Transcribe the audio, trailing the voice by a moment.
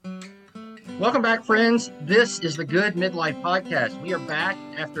Welcome back, friends. This is the Good Midlife Podcast. We are back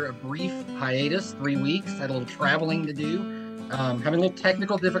after a brief hiatus, 3 weeks. Had a little traveling to do. Having a little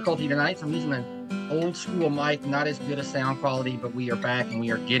technical difficulty tonight, so I'm using an old school mic, not as good a sound quality, but we are back and we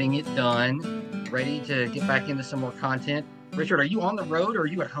are getting it done. Ready to get back into some more content. Richard, are you on the road or are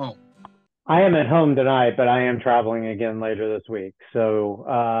you at home? I am at home tonight, but I am traveling again later this week. So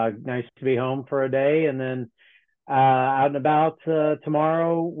nice to be home for a day and then out and about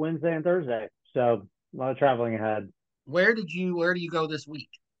tomorrow, Wednesday, and Thursday. So a lot of traveling ahead. Where do you go this week?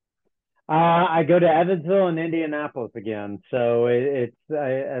 I go to Evansville and Indianapolis again. So as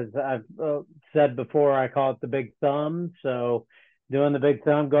I've said before, I call it the Big Thumb. So doing the Big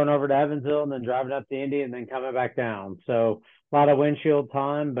Thumb, going over to Evansville and then driving up to Indy and then coming back down. So a lot of windshield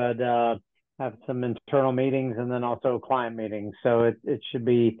time, but have some internal meetings and then also client meetings. So it should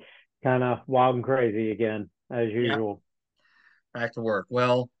be kind of wild and crazy again as Yeah, usual. back to work.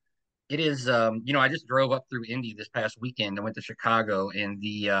 Well, it is I just drove up through Indy this past weekend. I went to Chicago and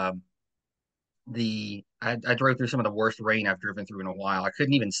I drove through some of the worst rain I've driven through in a while. I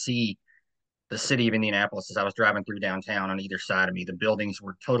couldn't even see the city of Indianapolis as I was driving through downtown on either side of me. The buildings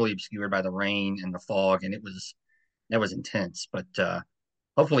were totally obscured by the rain and the fog, and that was intense. But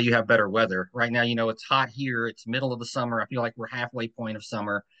hopefully you have better weather. Right now, it's hot here. It's middle of the summer. I feel like we're halfway point of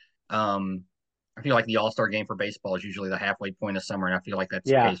summer. Um, I feel like the All-Star game for baseball is usually the halfway point of summer, and I feel like that's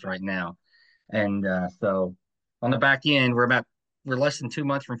the Yeah. case right now. And so on the back end, we're less than 2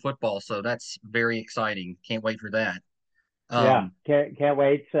 months from football, so that's very exciting. Can't wait for that. Yeah, Um, can't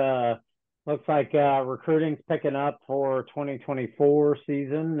wait. Looks like recruiting's picking up for 2024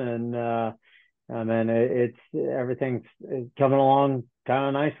 season, and I mean it's everything's coming along kind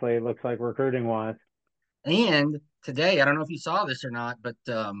of nicely. It looks like recruiting wise. and today, I don't know if you saw this or not, but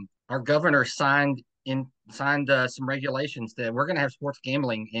our governor signed some regulations that we're going to have sports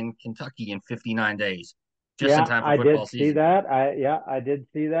gambling in Kentucky in 59 days, just in Yeah, time for I did football see season. that. I did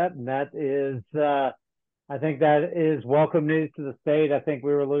see that, and that is I think that is welcome news to the state. I think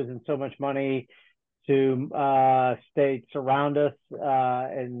we were losing so much money to states around us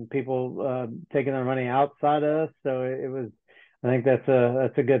and people taking their money outside of us. So it was. I think that's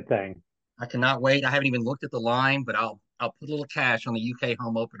a good thing. I cannot wait. I haven't even looked at the line, but I'll put a little cash on the UK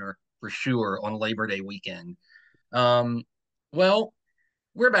home opener for sure on Labor Day weekend. Um, well,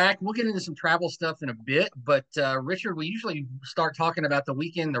 we're back. We'll get into some travel stuff in a bit, but Richard, we usually start talking about the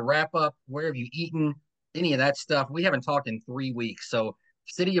weekend, the wrap up. Where have you eaten? Any of that stuff. We haven't talked in 3 weeks. So,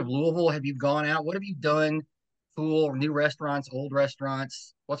 city of Louisville, have you gone out? What have you done? Cool, new restaurants, old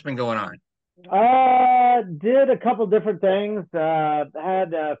restaurants. What's been going on? Did a couple different things. Had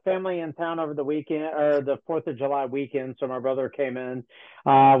family in town over the weekend or the 4th of July weekend. So my brother came in.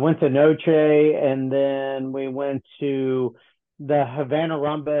 Went to Noche and then we went to the Havana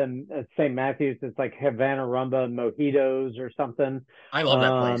Rumba and St. Matthews. It's like Havana Rumba mojitos or something. I love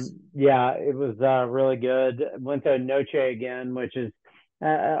that place. Yeah, it was really good. Went to Noche again, which is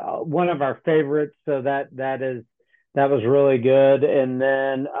one of our favorites. So that was really good. And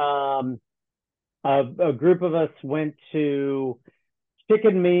then a group of us went to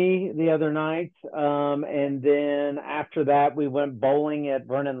Chicken Me the other night, and then after that we went bowling at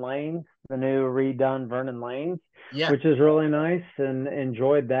Vernon Lanes, the new redone Vernon Lanes, Yeah, which is really nice, and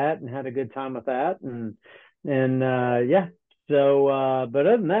enjoyed that and had a good time with that, and yeah. So, but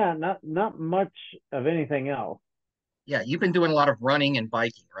other than that, not much of anything else. yeah. You've been doing a lot of running and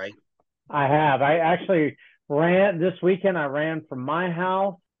biking, right? I have. I actually ran this weekend. I ran from my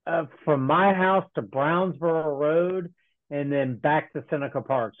house to Brownsboro Road, and then back to Seneca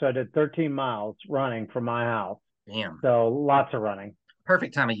Park. So I did 13 miles running from my house. Damn, So lots of running.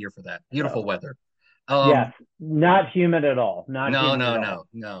 perfect time of year for that. Beautiful So weather. yes, Um, not humid at all. Not no, humid no, at no, all.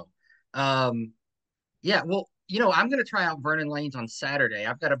 no. Um, Yeah, well, I'm going to try out Vernon Lanes on Saturday.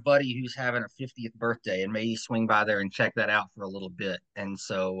 I've got a buddy who's having a 50th birthday and may swing by there and check that out for a little bit. And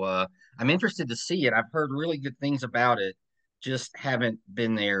so I'm interested to see it. I've heard really good things about it, just haven't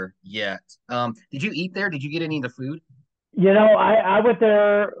been there yet. Did you eat there? Did you get any of the food? I went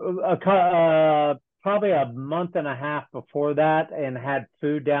there probably a month and a half before that and had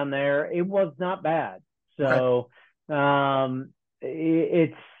food down there. It was not bad. Okay. So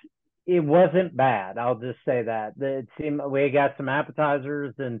it's it wasn't bad. I'll just say that. It seemed we got some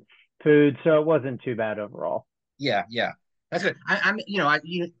appetizers and food, so it wasn't too bad overall. Yeah, yeah. That's good. I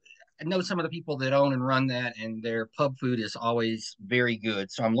know some of the people that own and run that, and their pub food is always very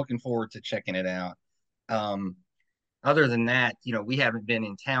good. So I'm looking forward to checking it out. Um, Other than that, we haven't been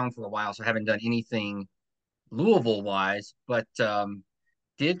in town for a while, so I haven't done anything Louisville wise, but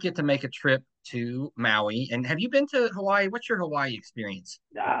did get to make a trip to Maui. And have you been to Hawaii? What's your Hawaii experience?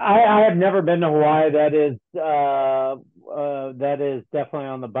 I have never been to Hawaii. That is definitely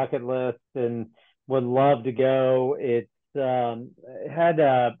on the bucket list and would love to go. I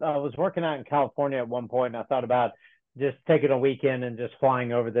was working out in California at one point, and I thought about just taking a weekend and just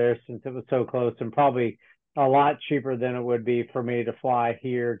flying over there since it was so close and probably a lot cheaper than it would be for me to fly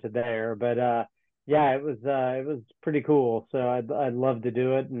here to there. But yeah, it was pretty cool. So I'd love to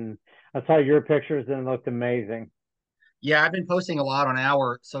do it, and I saw your pictures and it looked amazing. Yeah, I've been posting a lot on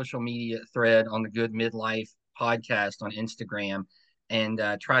our social media thread on the Good Midlife podcast on Instagram, and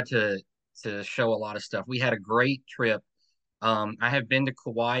tried to show a lot of stuff. We had a great trip. I have been to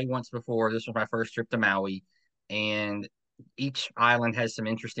Kauai once before. This was my first trip to Maui, and each island has some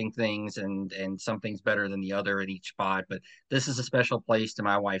interesting things, and some things better than the other at each spot. But this is a special place to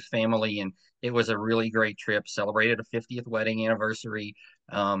my wife's family, and it was a really great trip. Celebrated a 50th wedding anniversary.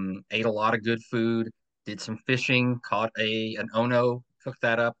 Ate a lot of good food. Did some fishing. Caught a an ono. Cooked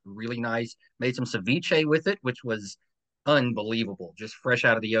that up really nice. Made some ceviche with it, which was unbelievable. Just fresh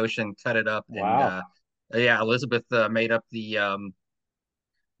out of the ocean. Cut it up, and Wow. yeah, Elizabeth made up the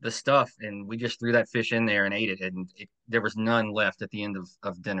stuff, and we just threw that fish in there and ate it, and there was none left at the end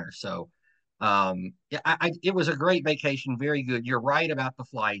of dinner. So, yeah, it was a great vacation, very good. You're right about the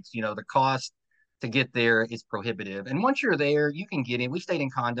flights. You know, the cost to get there is prohibitive, and once you're there, you can get in. We stayed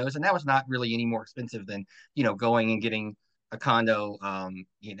in condos, and that was not really any more expensive than going and getting a condo,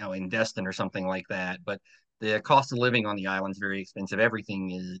 in Destin or something like that. But the cost of living on the island is very expensive.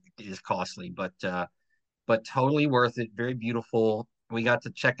 Everything is costly, but totally worth it. Very beautiful. We got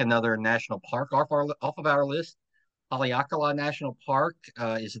to check another national park off of our list. Haleakala National Park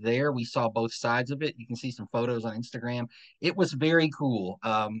is there. We saw both sides of it. You can see some photos on Instagram. It was very cool.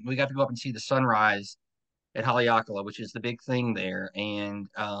 We got to go up and see the sunrise at Haleakala, which is the big thing there. And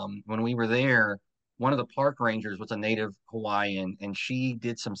when we were there, one of the park rangers was a native Hawaiian, and she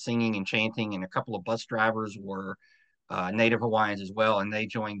did some singing and chanting, and a couple of bus drivers were native Hawaiians as well, and they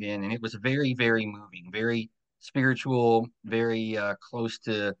joined in, and it was very, very moving, very spiritual, very close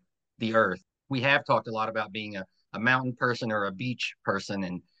to the earth. We have talked a lot about being a mountain person or a beach person,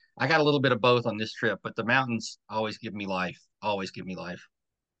 and I got a little bit of both on this trip, but the mountains always give me life, always give me life.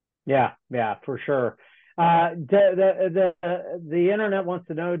 Yeah, yeah, for sure. The internet wants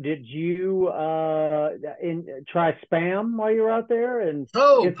to know: did you try spam while you were out there and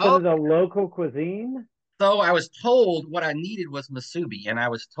So, get some of the local cuisine? so I was told what I needed was masubi, and I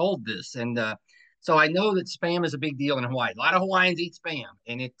was told this, and so I know that spam is a big deal in Hawaii. A lot of Hawaiians eat spam,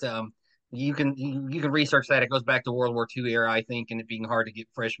 and you can research that. It goes back to World War II era, I think, and it being hard to get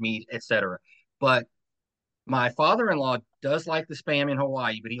fresh meat, etc. But my father-in-law does like the spam in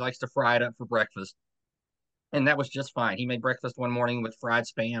Hawaii, but he likes to fry it up for breakfast, and that was just fine. He made breakfast one morning with fried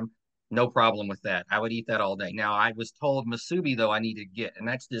spam, no problem with that. I would eat that all day. Now I was told masubi though I need to get, and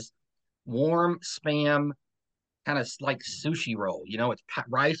that's this warm spam kind of like sushi roll. It's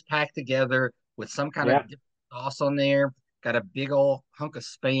rice packed together with some kind of Yeah. sauce on there. Got a big old hunk of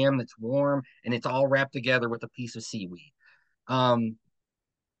spam that's warm, and it's all wrapped together with a piece of seaweed. Um,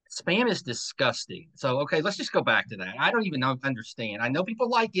 Spam is disgusting. So okay, let's just go back to that. I don't even understand. I know people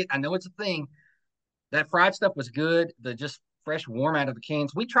like it. I know it's a thing. That fried stuff was good. The just fresh, warm out of the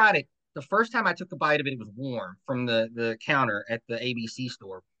cans. We tried it. The first time I took a bite of it, it was warm from the counter at the ABC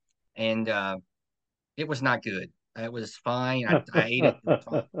store, and it was not good. It was fine. I ate it. It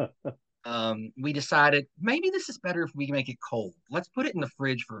was fine. We decided maybe this is better if we make it cold. Let's put it in the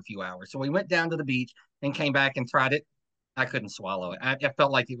fridge for a few hours. So we went down to the beach and came back and tried it. I couldn't swallow it. I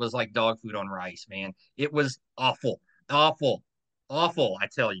felt like it was like dog food on rice, man. It was awful, awful, awful, I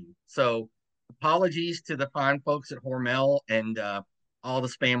tell you. So apologies to the fine folks at Hormel and all the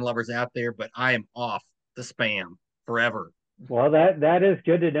spam lovers out there, but I am off the spam forever. Well, that is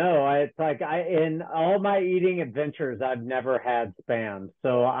good to know. It's like in all my eating adventures, I've never had spam,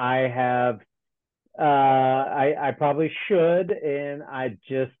 so I have. I probably should, and I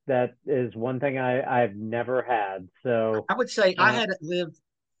just that is one thing I've never had. So, I would say I uh, had lived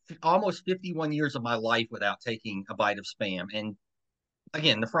almost 51 years of my life without taking a bite of spam. And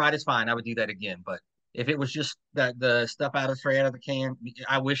again, the fried is fine. I would do that again. But if it was just the stuff straight out of the can,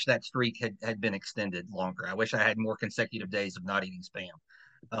 I wish that streak had been extended longer. I wish I had more consecutive days of not eating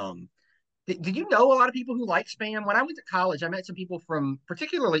spam. Um, did you know a lot of people who like spam? When I went to college, I met some people from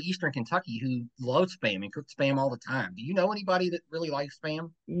particularly Eastern Kentucky who love spam and cook spam all the time. Do you know anybody that really likes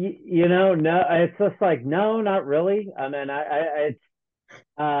spam? no, it's just like no, not really. I mean,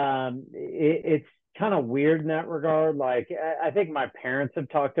 it's kind of weird in that regard. Like, I think my parents have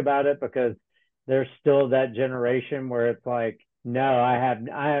talked about it because there's still that generation where it's like No, I have.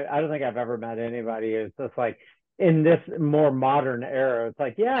 I don't think I've ever met anybody who's just like in this more modern era. It's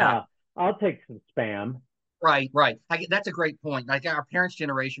like, Yeah. yeah, I'll take some spam. Right, right. That's a great point. Like our parents'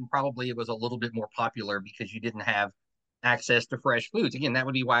 generation, probably it was a little bit more popular because you didn't have access to fresh foods. Again, that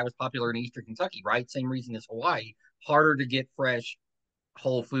would be why it was popular in Eastern Kentucky, right? Same reason as Hawaii, harder to get fresh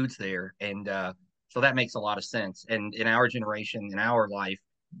whole foods there, and so that makes a lot of sense. And in our generation, in our life,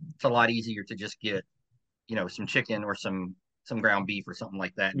 it's a lot easier to just get some chicken or some ground beef or something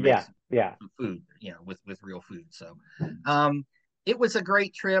like that and make Yeah, yeah. some food, with real food. So, um, it was a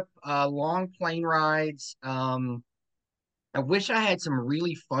great trip. Long plane rides. I wish I had some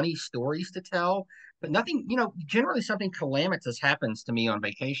really funny stories to tell, but nothing, generally something calamitous happens to me on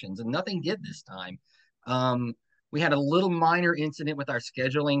vacations, and nothing did this time. Um, we had a little minor incident with our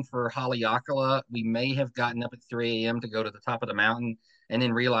scheduling for Haleakala. We may have gotten up at 3 a.m. to go to the top of the mountain and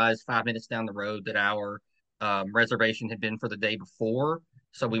then realized 5 minutes down the road that our reservation had been for the day before.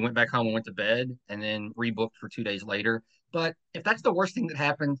 So we went back home and went to bed and then rebooked for 2 days later. But if that's the worst thing that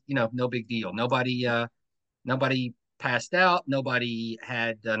happened, no big deal. Nobody passed out. Nobody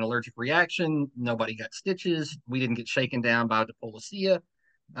had an allergic reaction. Nobody got stitches. We didn't get shaken down by the policia.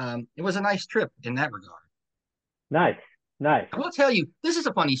 It was a nice trip in that regard. Nice, nice. I will tell you, this is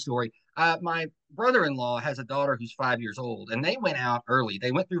a funny story. My brother-in-law has a daughter who's 5 years old, and they went out early.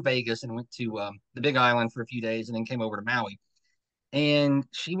 They went through Vegas and went to the Big Island for a few days, and then came over to Maui. And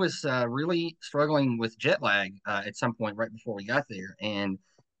she was really struggling with jet lag at some point right before we got there, and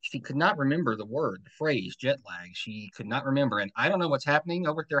she could not remember the phrase jet lag. She could not remember, and I don't know what's happening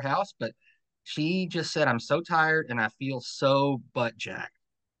over at their house, but she just said, "I'm so tired and I feel so butt jacked."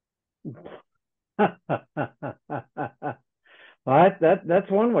 Well, that's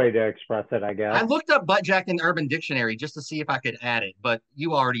one way to express it, I I guess. looked up butt jack in the Urban Dictionary just to see if I could add it, but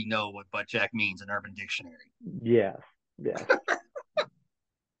you already know what butt jack means in Urban Dictionary. Yes, yes.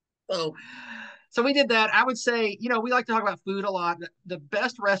 So, so we did that. I would say, we like to talk about food a lot. The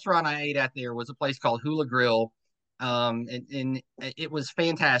best restaurant I ate at there was a place called Hula Grill. And it was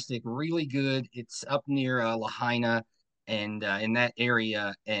fantastic, really good. It's up near Lahaina and in that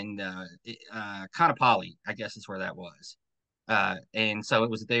area, and Kanapali, I guess is where that was. And so it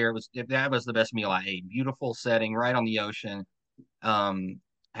was there. That was the best meal I ate. Beautiful setting, right on the ocean.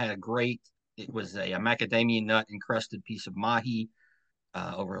 Had a great. It was a macadamia nut encrusted piece of mahi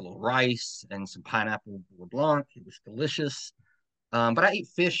over a little rice and some pineapple beurre blanc. It was delicious. But I ate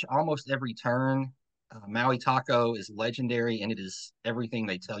fish almost every turn. Maui taco is legendary, and it is everything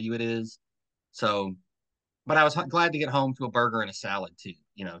they tell you it is. So, but I was glad to get home to a burger and a salad too.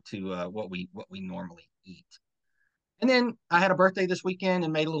 To what we normally eat. And then I had a birthday this weekend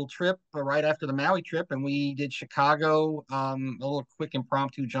and made a little trip right after the Maui trip, and we did Chicago, a little quick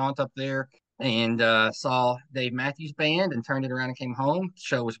impromptu jaunt up there, and saw Dave Matthews Band and turned it around and came home. The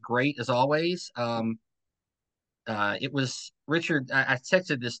show was great as always. It was Richard. I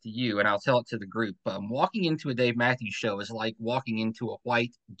texted this to you, and I'll tell it to the group. Walking into a Dave Matthews show is like walking into a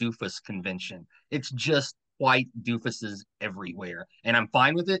white doofus convention. It's just white doofuses everywhere, and I'm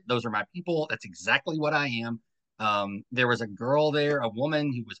fine with it. Those are my people. That's exactly what I am. There was a girl there, a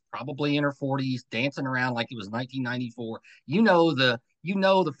woman who was probably in her 40s, dancing around like it was 1994. You know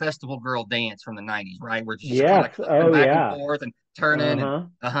the festival girl dance from the 90s, right? Where it's just kind Yes. of clapping Oh, back and yeah. forth and turning, and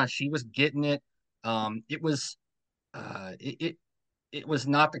Uh-huh. she was getting it. It was uh, it, it it was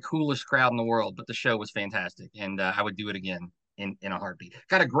not the coolest crowd in the world, but the show was fantastic, and I would do it again in a heartbeat.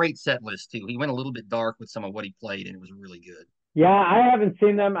 Got a great set list too. He went a little bit dark with some of what he played, and it was really good. Yeah, I haven't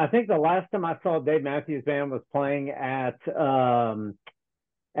seen them. I think the last time I saw Dave Matthews Band was playing at the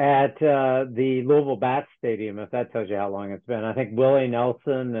Louisville Bats Stadium, if that tells you how long it's been. I think Willie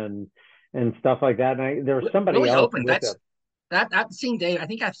Nelson and stuff like that. And there was somebody Willie else opened. with That's him. that I've seen Dave. I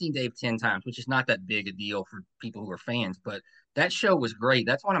think I've seen Dave 10 times, which is not that big a deal for people who are fans. But that show was great.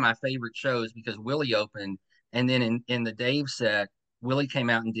 That's one of my favorite shows because Willie opened, and then in the Dave set, Willie came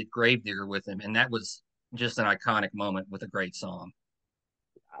out and did Gravedigger with him, and that was just an iconic moment with a great song.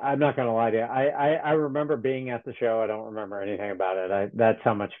 I'm not gonna lie to you. I remember being at the show. I don't remember anything about it. That's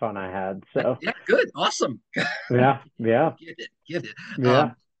how much fun I had. So Yeah, good, awesome. yeah, yeah, Get it.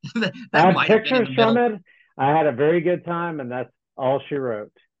 yeah. I That have might have been in pictures the from middle. it. I had a very good time, and that's all she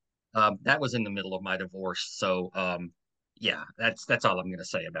wrote. That was in the middle of my divorce, so yeah, that's all I'm going to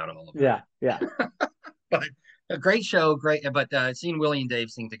say about all of Yeah, yeah. that. But a great show, great. But seeing Willie and Dave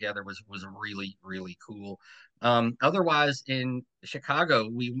sing together was really really cool. Otherwise, in Chicago,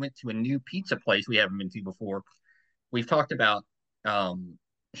 we went to a new pizza place we haven't been to before. We've talked about um,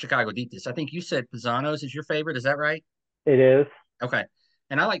 Chicago Deep Dish. I think you said Pisano's is your favorite. Is that right? It is. Okay.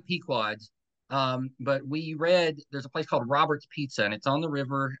 And I like Pequod's. But we read there's a place called Robert's Pizza, and it's on the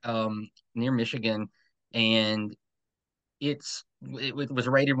river near Michigan, and it was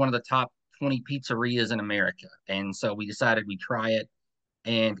rated one of the top 20 pizzerias in America. And so we decided we'd try it,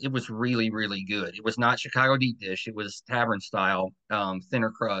 and it was really, really good. It was not Chicago deep dish, it was tavern style,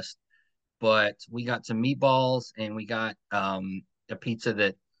 thinner crust. But we got some meatballs, and we got a pizza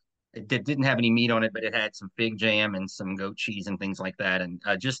that it didn't have any meat on it, but it had some fig jam and some goat cheese and things like that, and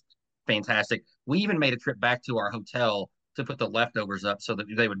just fantastic. We even made a trip back to our hotel to put the leftovers up so that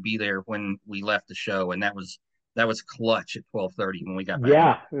they would be there when we left the show, and that was clutch at 12:30 when we got back in.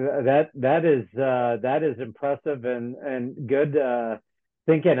 Yeah, that is impressive and good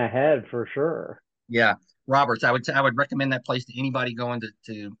thinking ahead for sure. Yeah, Roberts, I would recommend that place to anybody going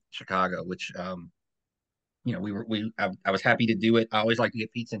to Chicago. Which I was happy to do it. I always like to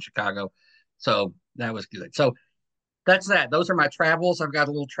get pizza in Chicago, so that was good. So that's that. Those are my travels. I've got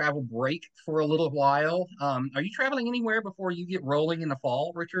a little travel break for a little while. Are you traveling anywhere before you get rolling in the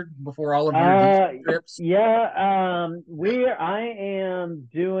fall, Richard? Before all of your DC Uh, trips? yeah, I am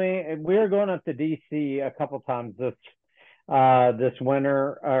doing, we're going up to DC a couple times this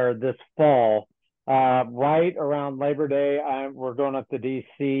winter or this fall. Right around Labor Day, we're going up to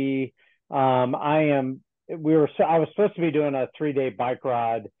DC. I was supposed to be doing a 3 day bike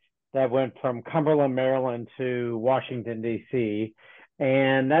ride that went from Cumberland, Maryland to Washington, DC.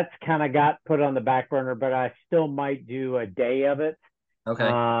 And that's kind of got put on the back burner, but I still might do a day of it. Okay.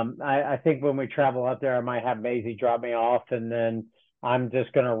 I think when we travel up there, I might have Maisie drop me off, and then I'm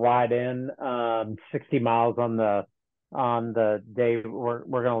just gonna ride in 60 miles on the day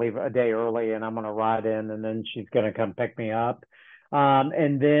we're gonna leave a day early, and I'm gonna ride in, and then she's gonna come pick me up,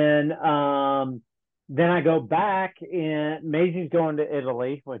 and then I go back, and Maisie's going to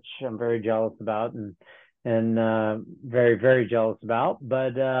Italy, which I'm very jealous about, and very very jealous about,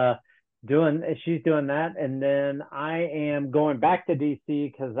 but doing she's doing that, and then I am going back to DC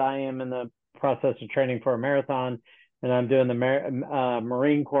because I am in the process of training for a marathon, and I'm doing the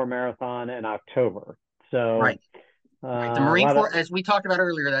Marine Corps marathon in October. So Right. Right. The a Marine lot of Corps, as we talked about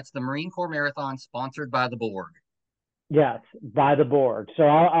earlier, that's the Marine Corps Marathon sponsored by the board. yes, by the board. So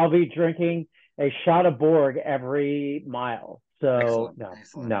I'll be drinking a shot of Borg every mile. So Excellent. no,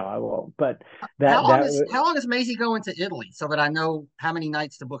 Excellent. no, I won't. But How that long that is how long is Maisie going to Italy so that I know how many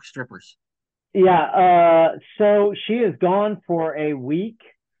nights to book strippers? Yeah, so she is gone for a week.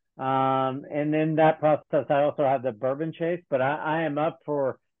 And in that process, I also have the bourbon chase, but I am up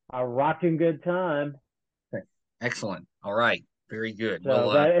for a rocking good time. Okay. Excellent. All right. Very good. Well,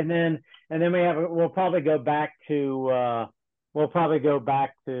 So that, and then we'll probably go back to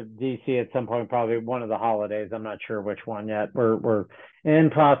DC at some point, probably one of the holidays. I'm not sure which one yet. We're in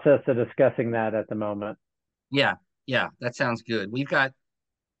process of discussing that at the moment. yeah, yeah, that sounds good. We've got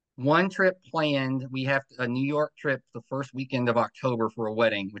one trip planned. We have a New York trip the first weekend of October for a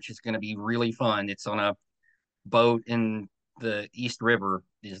wedding, which is going to be really fun. It's on a boat in the East River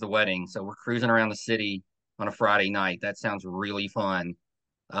is the wedding. So we're cruising around the city on a Friday night. That sounds really fun.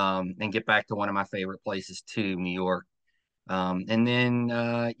 And get back to one of my favorite places too, New York. And then,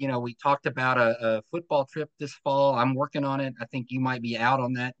 we talked about a football trip this fall. I'm working on it. I think you might be out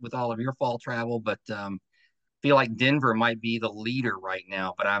on that with all of your fall travel, but feel like Denver might be the leader right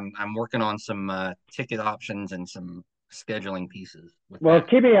now. But I'm working on some ticket options and some scheduling pieces with Well, that.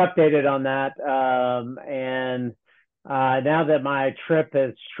 keep me updated on that. And now that my trip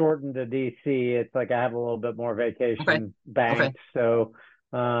has shortened to DC, it's like I have a little bit more Okay. vacation Okay. banked. So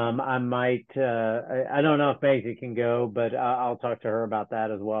I might, I don't know if Maisie can go, but I'll talk to her about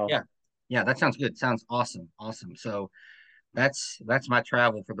that as well. Yeah. Yeah, that sounds good. Sounds awesome. Awesome. So that's my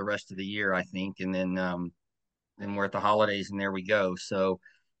travel for the rest of the year, I think. And then we're at the holidays and there we go. So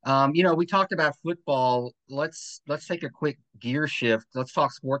we talked about football. Let's take a quick gear shift. Let's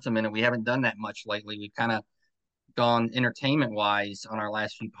talk sports a minute. We haven't done that much lately. We've kind of gone entertainment wise on our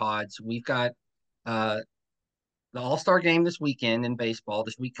last few pods. We've got uh the All-Star game this weekend in baseball,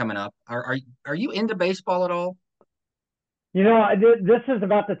 this week coming up. Are you into baseball at all? This is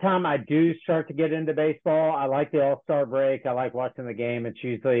about the time I do start to get into baseball. I like the All-Star break. I like watching the game.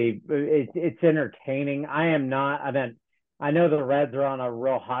 It's entertaining. I am not. I know the Reds are on a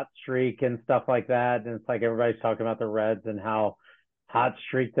real hot streak and stuff like that, and it's like everybody's talking about the Reds and how hot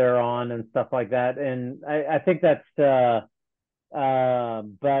streak they're on and stuff like that. And I think that's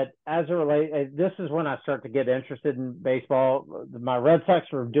but as it relates, this is when I start to get interested in baseball. My Red Sox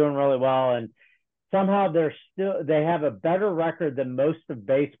were doing really well, and somehow they have a better record than most of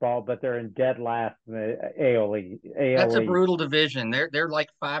baseball, but they're in dead last in the That's a AL East. brutal division. They're like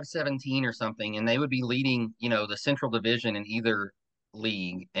 517 or something, and they would be leading, the Central Division in either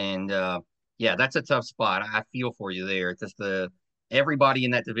league. And Yeah, that's a tough spot. I feel for you there. It's just everybody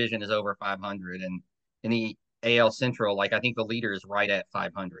in that division is over 500, and in the AL Central, like I think the leader is right at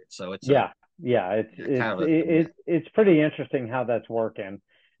 500. So it's a Yeah, yeah, kind of a mess. it's pretty interesting how that's working.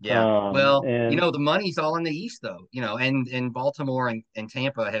 Yeah. Well, And the money's all in the East though, and Baltimore and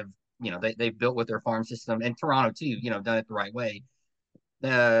Tampa have, they've built with their farm system, and Toronto too, done it the right way.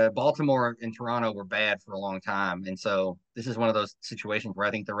 Baltimore and Toronto were bad for a long time. And so this is one of those situations where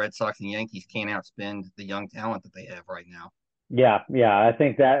I think the Red Sox and Yankees can't outspend the young talent that they have right now. yeah, yeah, I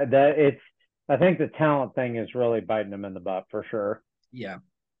think that I think the talent thing is really biting them in the butt for sure. Yeah.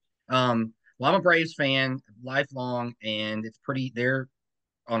 Well, I'm a Braves fan, lifelong, and they're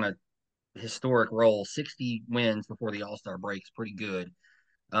on a historic roll. 60 wins before the All-Star break is pretty good.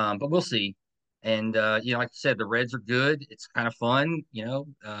 But we'll see. And like I said, the Reds are good. It's kind of fun,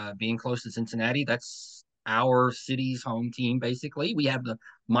 being close to Cincinnati. That's our city's home team, basically. We have the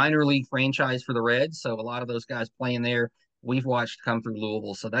minor league franchise for the Reds, so a lot of those guys playing there we've watched come through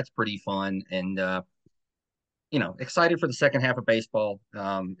Louisville, so that's pretty fun. And excited for the second half of baseball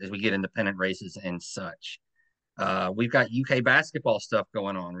as we get independent races and such. We've got UK basketball stuff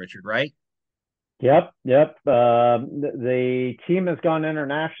going on, Richard, right? Yep, yep. The team has gone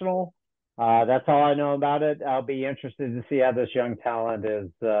international. That's all I know about it. I'll be interested to see how this young talent is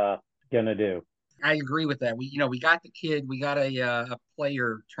going to do. I agree with that. We got the kid. We got a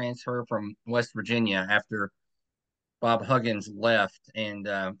player transfer from West Virginia after Bob Huggins left, and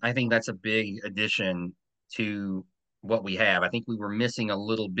I think that's a big addition to what we have. I think we were missing a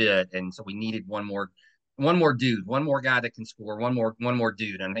little bit, and so we needed one more dude, one more guy that can score, one more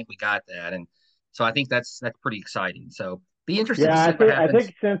dude, and I think we got that, and so I think that's pretty exciting. So be interested to Yeah, see what I happens.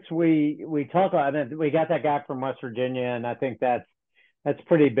 think since we talked about it, we got that guy from West Virginia, and I think that's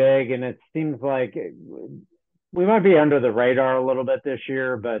pretty big. And it seems like we might be under the radar a little bit this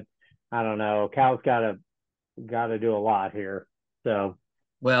year, but I don't know. Cal's got to do a lot here. So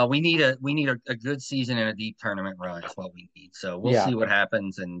Well, we need a good season and a deep tournament run is what we need. So we'll yeah, see what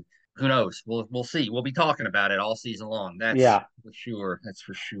happens, and who knows? We'll see. We'll be talking about it all season long. That's yeah. for sure. That's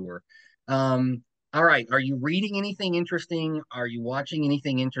for sure. All right. Are you reading anything interesting? Are you watching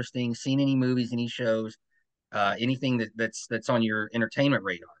anything interesting? Seen any movies, any shows? Anything that's on your entertainment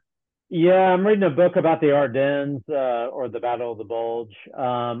radar? Yeah, I'm reading a book about the Ardennes or the Battle of the Bulge.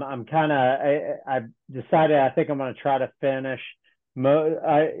 I'm kind of I decided I think I'm going to try to finish.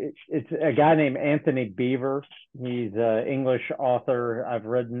 It's a guy named Anthony Beaver. He's an English author. I've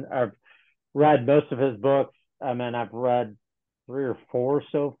read most of his books. I mean, I've read three or four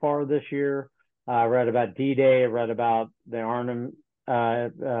so far this year. I read about D-Day. I read about the Arnhem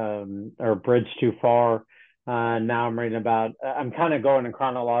or Bridge Too Far. Now I'm reading about. I'm kind of going in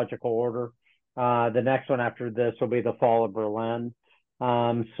chronological order. The next one after this will be the Fall of Berlin. So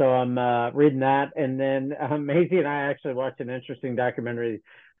I'm reading that, and then Maisie and I actually watched an interesting documentary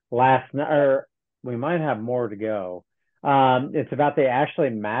last night, or we might have more to go. It's about the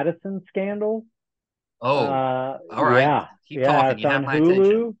Ashley Madison scandal. Oh, all right. Yeah, Keep yeah, talking. it's You have on my attention.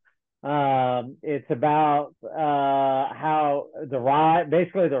 Hulu. It's about how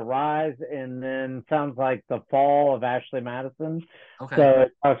basically the rise, and then sounds like the fall of Ashley Madison. So Okay.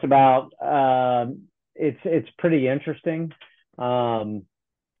 it talks about it's pretty interesting. Um,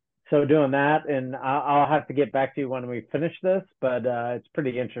 so doing that, and I'll have to get back to you when we finish this, but it's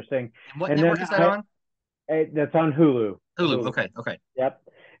pretty interesting. And what And then network is that on? that's on Hulu. Hulu. Hulu. Okay. Okay. Yep.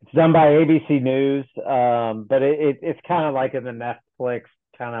 It's done by ABC News, but it's kind of like in the Netflix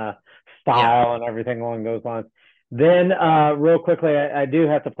kind of Yeah. style and everything along those lines. Then, real quickly, I do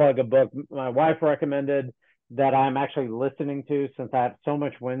have to plug a book my wife recommended that I'm actually listening to since I have so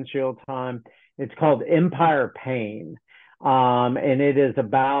much windshield time. It's called Empire Pain, and it is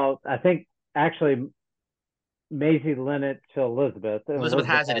about I think actually Maisie lent it to Elizabeth, and Elizabeth Elizabeth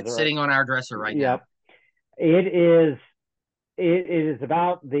has it. has it It's right. sitting on our dresser right now. Yep. It is it is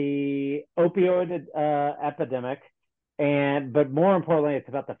about the opioid epidemic, and but more importantly, it's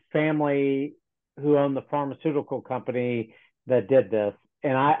about the family who owned the pharmaceutical company that did this.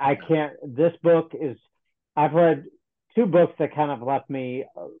 And I Yeah. can't. This book is. I've read two books that kind of left me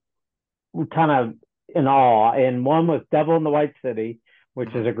kind of in awe, and one was Devil in the White City, which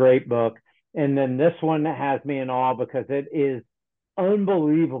Mhm. is a great book, and then this one has me in awe because it is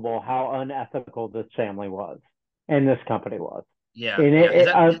unbelievable how unethical this family was and this company was Yeah. and Yeah. Is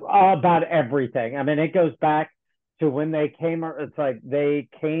that about everything. I mean, it goes back to when they came. It's like they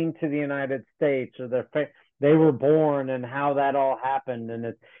came to the United States, or they were born, and how that all happened,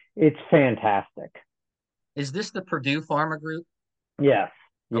 and it's fantastic. is this the Purdue Pharma Group? Yes,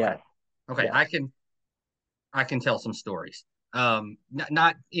 Okay. yes, Okay. yes. I can tell some stories.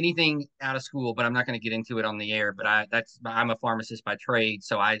 Not anything out of school, but I'm not going to get into it on the air. But I'm a pharmacist by trade,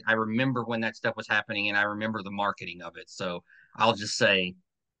 so I remember when that stuff was happening, and I remember the marketing of it. So I'll just say,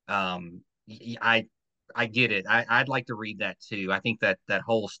 I get it. I'd like to read that too. I think that that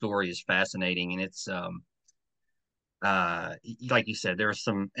whole story is fascinating, and it's like you said, there are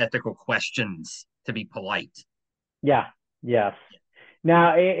some ethical questions to be polite. Yeah, yes.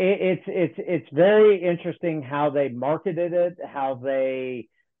 Now it's very interesting how they marketed it, how they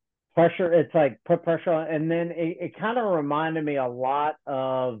pressure. It's like put pressure on, and then it kind of reminded me a lot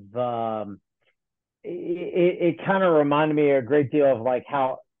of. It kind of reminded me a great deal of like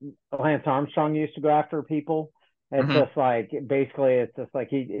how Lance Armstrong used to go after people. It's Hmm. just like basically it's just like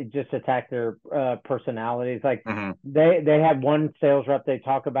he just attacked their personalities. Like Hmm. they had one sales rep they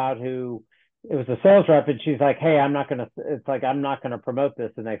talk about who it was a sales rep and she's like, hey, I'm not gonna. It's like I'm not gonna promote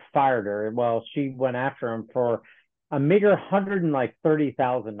this, and they fired her. Well, she went after him for a meager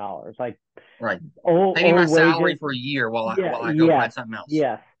 $130,000, like Right. Maybe my old salary wages. for a year Yeah, while I go find yes, something else.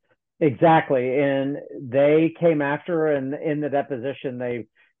 yes, exactly. And they came after her, and in the deposition, they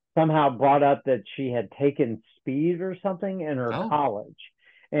somehow brought up that she had taken speed or something in her Oh. college,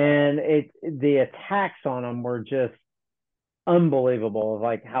 and the attacks on them were just unbelievable, of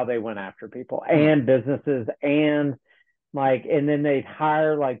like how they went after people Hmm. and businesses, and like, and then they'd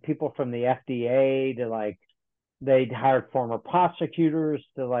hire like people from the FDA to like they'd hired former prosecutors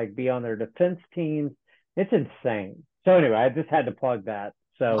to like be on their defense teams. It's insane. So anyway, I just had to plug that.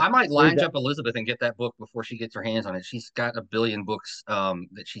 Well, So I might read line that. up Elizabeth and get that book before she gets her hands on it. She's got a billion books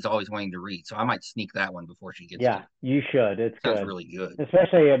that she's always wanting to read, so I might sneak that one before she gets to Yeah, it. you should. It's Sounds good, really good.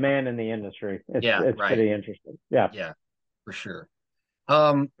 especially a man in the industry. Yeah, It's right. pretty interesting. Yeah. Yeah, for sure.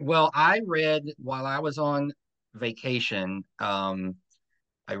 Well, I read while I was on vacation.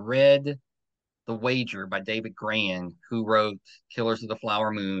 I read The Wager by David Grann, who wrote Killers of the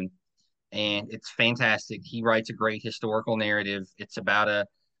Flower Moon, and it's fantastic. He writes a great historical narrative. It's about a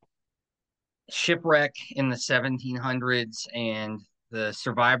shipwreck in the 1700s, and the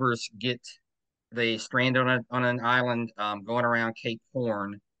survivors they strand on on an island going around Cape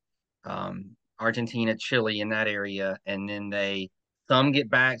Horn, Argentina, Chile, in that area, and then some get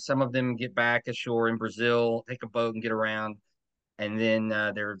back, some of them get back ashore in Brazil, take a boat and get around, and then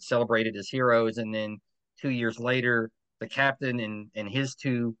they're celebrated as heroes, and then 2 years later, the captain and his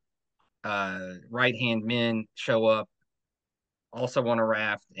two right hand men show up also on a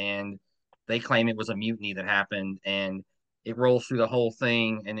raft, and they claim it was a mutiny that happened, and it rolls through the whole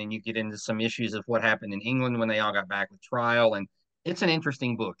thing, and then you get into some issues of what happened in England when they all got back with trial, and it's an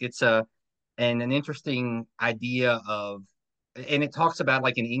interesting book. It's a and an interesting idea of, and it talks about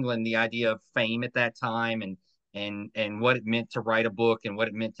like in England the idea of fame at that time, and what it meant to write a book and what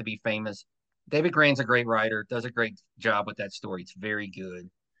it meant to be famous. David Grann's a great writer, does a great job with that story. It's very good.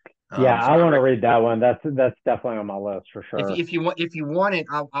 Yeah, So I want to read that one. That's definitely on my list for sure. if you want it,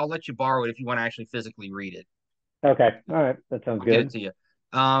 I'll let you borrow it if you want to actually physically read it. Okay. All right. That sounds I'll get it good. to you.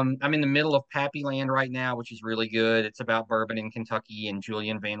 I'm in the middle of Pappy Land right now, which is really good. It's about bourbon in Kentucky and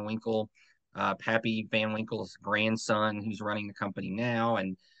Julian Van Winkle, Pappy Van Winkle's grandson, who's running the company now,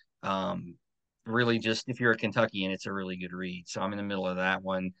 and um, really just if you're a Kentuckian, it's a really good read. So I'm in the middle of that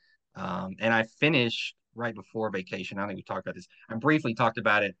one, and I finished right before vacation. I don't think we talked about this. I briefly talked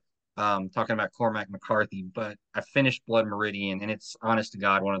about it, talking about Cormac McCarthy, but I finished Blood Meridian, and it's honest to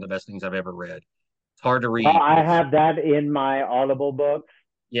God one of the best things I've ever read. It's hard to Well, read, but I it's have that in my Audible books.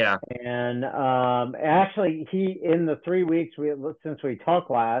 yeah. And actually, he in the 3 weeks we since we talked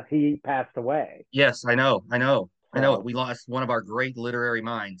last, he passed away. Yes, I know. I know. I know it. So We lost one of our great literary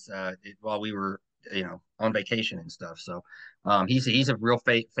minds while we were, on vacation and stuff. So, he's a real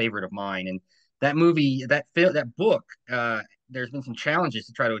favorite of mine. And that movie, that book, there's been some challenges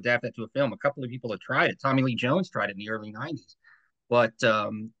to try to adapt that to a film. A couple of people have tried it. Tommy Lee Jones tried it in the early '90s, but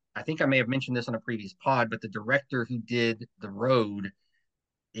I think I may have mentioned this on a previous pod. But the director who did The Road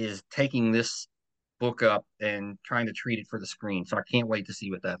is taking this book up and trying to treat it for the screen. So I can't wait to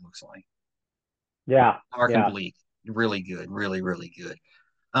see what that looks like. yeah, Dark and yeah. Bleak. Really good. Really, really good.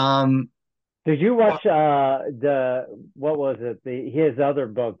 Um, Did you well, watch the what was it? The his other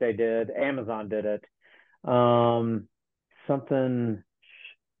book they did. Amazon did it. Um, something.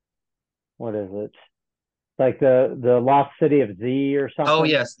 What is it? Like the Lost City of Z or oh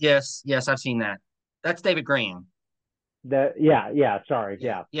something. yes, yes, yes, I've seen that. That's David Graham. That yeah. Sorry,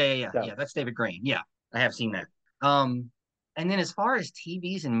 Yeah, yeah. yeah, yeah, yeah, So yeah. That's David Graham. Yeah, I have seen that. Um, and then as far as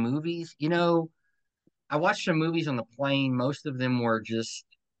TVs and movies, I watched some movies on the plane. Most of them were just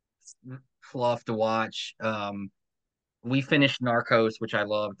fluff to watch. We finished Narcos, which I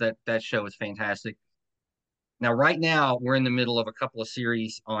love. That show is fantastic. Now, right now, we're in the middle of a couple of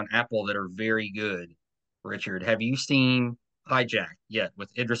series on Apple that are very good. Richard, have you seen Hijack yet with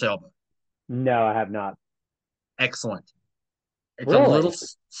Idris Elba? No, I have not. Excellent. It's a little Really?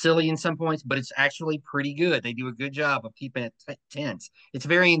 silly in some points, but it's actually pretty good. They do a good job of keeping it tense. It's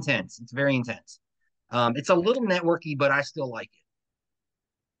very intense. It's very intense. It's a little networky, but I still like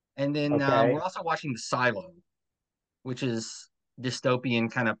it. And then we're Okay. also watching The Silo, which is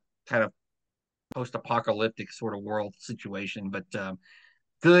dystopian kind of post-apocalyptic sort of world situation, but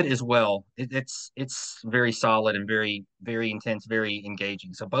good as well. It's very solid and very intense, very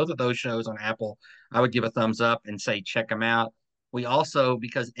engaging. So both of those shows on Apple, I would give a thumbs up and say check them out. We also,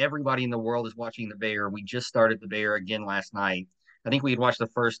 because everybody in the world is watching The Bear, we just started The Bear again last night. I think we had watched the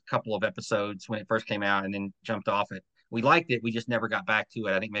first couple of episodes when it first came out and then jumped off it. We liked it, we just never got back to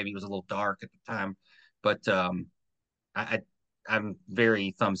it. I think maybe it was a little dark at the time, but I I'm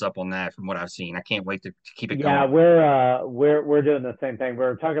very thumbs up on that from what I've seen. I can't wait to keep it Yeah, going. we're doing the same thing. We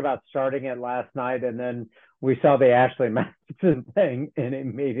were talking about starting it last night, and then we saw the Ashley Madison thing and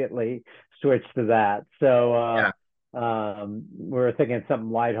immediately switched to that. So Yeah, we were thinking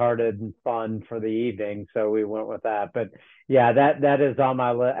something lighthearted and fun for the evening, so we went with that. But yeah, that is on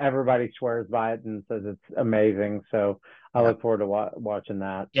my list. Everybody swears by it and says it's amazing. So I yeah. look forward to watching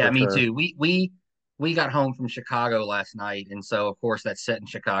that Yeah, for me sure. too. We got home from Chicago last night, and so of course that's set in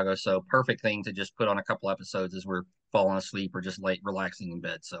Chicago. So perfect thing to just put on a couple episodes as we're falling asleep or just late relaxing in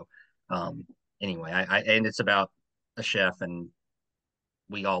bed. So um anyway, I and it's about a chef and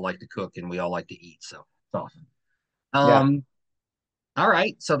we all like to cook and we all like to eat. So it's awesome. Yeah. Um all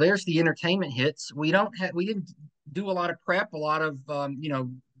right, so there's the entertainment hits. We didn't do a lot of prep, a lot of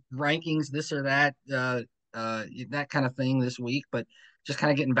rankings, this or that, that kind of thing this week, but just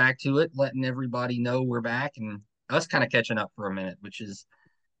kind of getting back to it, letting everybody know we're back and us kind of catching up for a minute, which is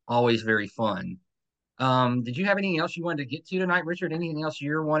always very fun. Did you have anything else you wanted to get to tonight, Richard? Anything else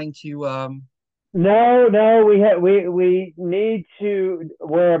you're wanting to No, no, we need to.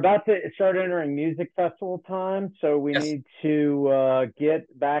 We're about to start entering music festival time, so we Yes. need to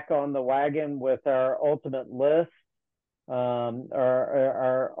get back on the wagon with our ultimate list,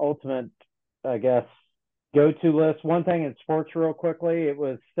 our ultimate, I guess, go-to list. One thing in sports, real quickly, it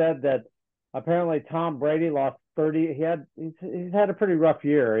was said that apparently Tom Brady lost 30. He's had a pretty rough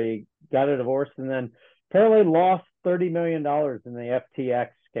year. He got a divorce and then apparently lost $30 million in the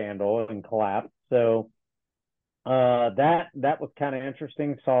FTX scandal and collapse. So that was kind of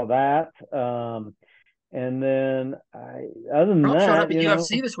interesting. Saw that. And then other than Trump showed up that, at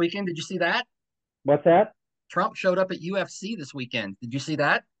UFC this weekend. Did you see that? what's that? Trump showed up at UFC this weekend. Did you see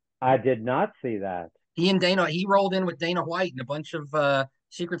that? I did not see that. He rolled in with Dana White and a bunch of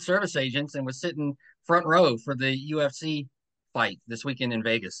Secret Service agents and was sitting front row for the UFC fight this weekend in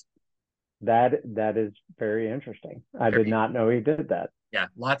Vegas. That is very interesting. I did Very, not know he did that. yeah,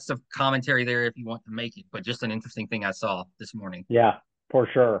 lots of commentary there if you want to make it, but just an interesting thing I saw this morning. Yeah, for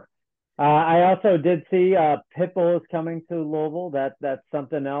sure. I also did see Pitbull is coming to Louisville. That's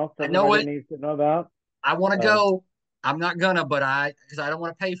something else I know everybody it. needs to know about. I want to So go. I'm not gonna, but because I don't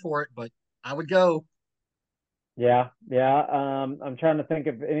want to pay for it, but I would go. yeah, yeah. I'm trying to think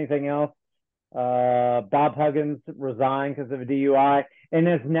of anything else. Bob Huggins resigned because of a DUI and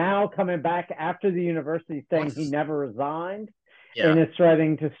is now coming back after the university saying he What's never resigned yeah. and is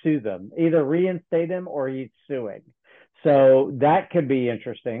threatening to sue them, either reinstate him or he's suing. So that could be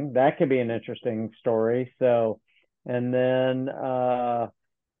interesting. That could be an interesting story. So, and then, but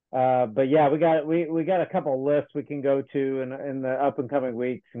yeah, we got a couple of lists we can go to in the up and coming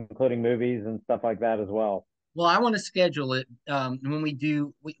weeks, including movies and stuff like that as well. Well, I want to schedule it when we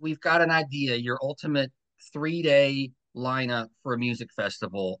do. We've got an idea. Your ultimate 3 day lineup for a music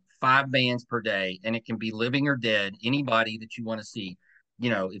festival, 5 bands per day, and it can be living or dead. Anybody that you want to see.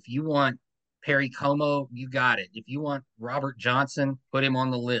 If you want Perry Como, you got it. If you want Robert Johnson, put him on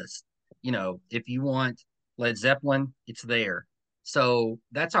the list. If you want Led Zeppelin, it's there. So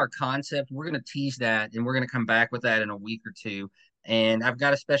that's our concept. We're going to tease that, and we're going to come back with that in a week or two. And I've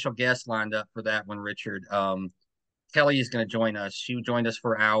got a special guest lined up for that one, Richard. Kelly is going to join us. She joined us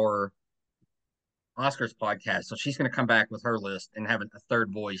for our Oscars podcast. So she's going to come back with her list and have a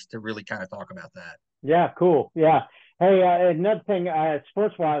third voice to really kind of talk about that. Yeah, cool. Yeah. Hey, another thing,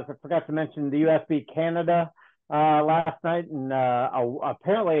 sports wise, I forgot to mention the US beat Canada last night, and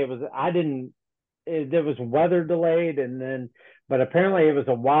apparently it was I didn't. There was weather delayed, and then but apparently it was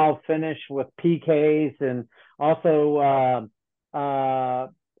a wild finish with PKs, and also the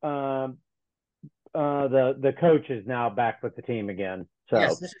coach is now back with the team again.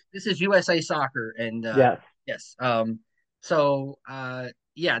 Yes, So this is USA Soccer, and yes, yes, so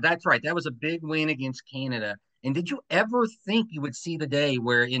yeah, that's right. That was a big win against Canada, And did you ever think you would see the day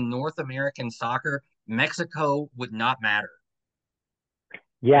where in North American soccer, Mexico would not matter?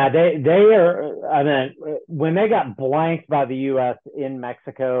 Yeah, they are. I mean, when they got blanked by the U.S. in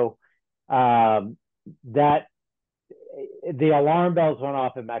Mexico, that the alarm bells went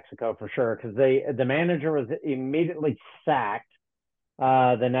off in Mexico for sure because the manager was immediately sacked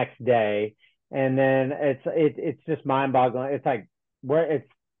the next day, and then it's just mind boggling. It's like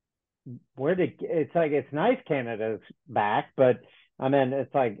it's like it's nice Canada's back, but I mean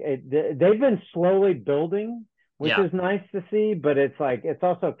they've been slowly building, which Yeah, is nice to see, but it's like it's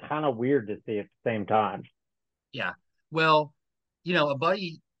also kind of weird to see at the same time. yeah. Well, a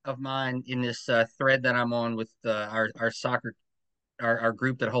buddy of mine in this thread that I'm on with our soccer our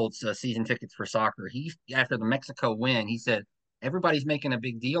group that holds season tickets for soccer. He after the Mexico win, he said everybody's making a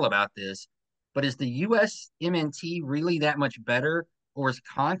big deal about this, but is the USMNT really that much better, or is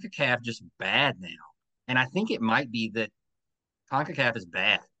CONCACAF just bad now? And I think it might be that CONCACAF is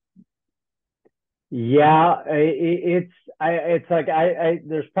bad. Yeah, it's like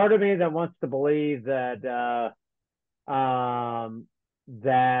there's part of me that wants to believe that the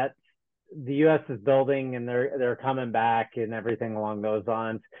U.S. is building and they're coming back and everything along those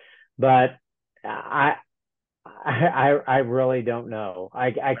lines, but I I really don't know. I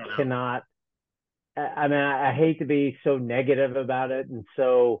I don't know. cannot. I mean, I hate to be so negative about it, and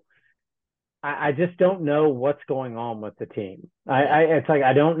so I just don't know what's going on with the team. Yeah, It's like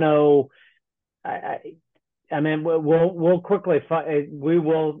I don't know. I, I mean, we'll quickly we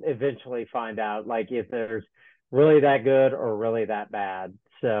will eventually find out like if there's really that good or really that bad.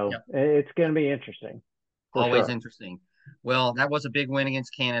 So yep. it's going to be interesting for Always sure. interesting. Well, that was a big win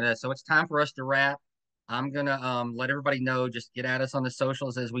against Canada, so it's time for us to wrap. I'm gonna let everybody know. Just get at us on the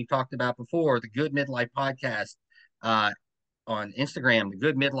socials as we talked about before. The Good Midlife Podcast. Uh, on Instagram, the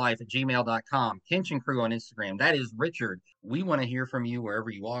good midlife at gmail.com, Kenshin Crew on Instagram. That is Richard. We want to hear from you wherever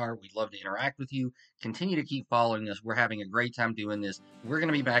you are. We'd love to interact with you. Continue to keep following us. We're having a great time doing this. We're going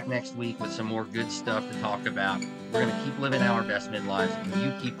to be back next week with some more good stuff to talk about. We're going to keep living our best midlives, and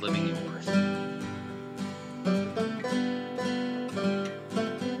you keep living yours.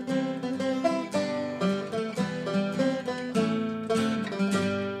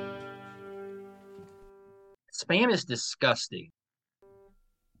 Spam is disgusting.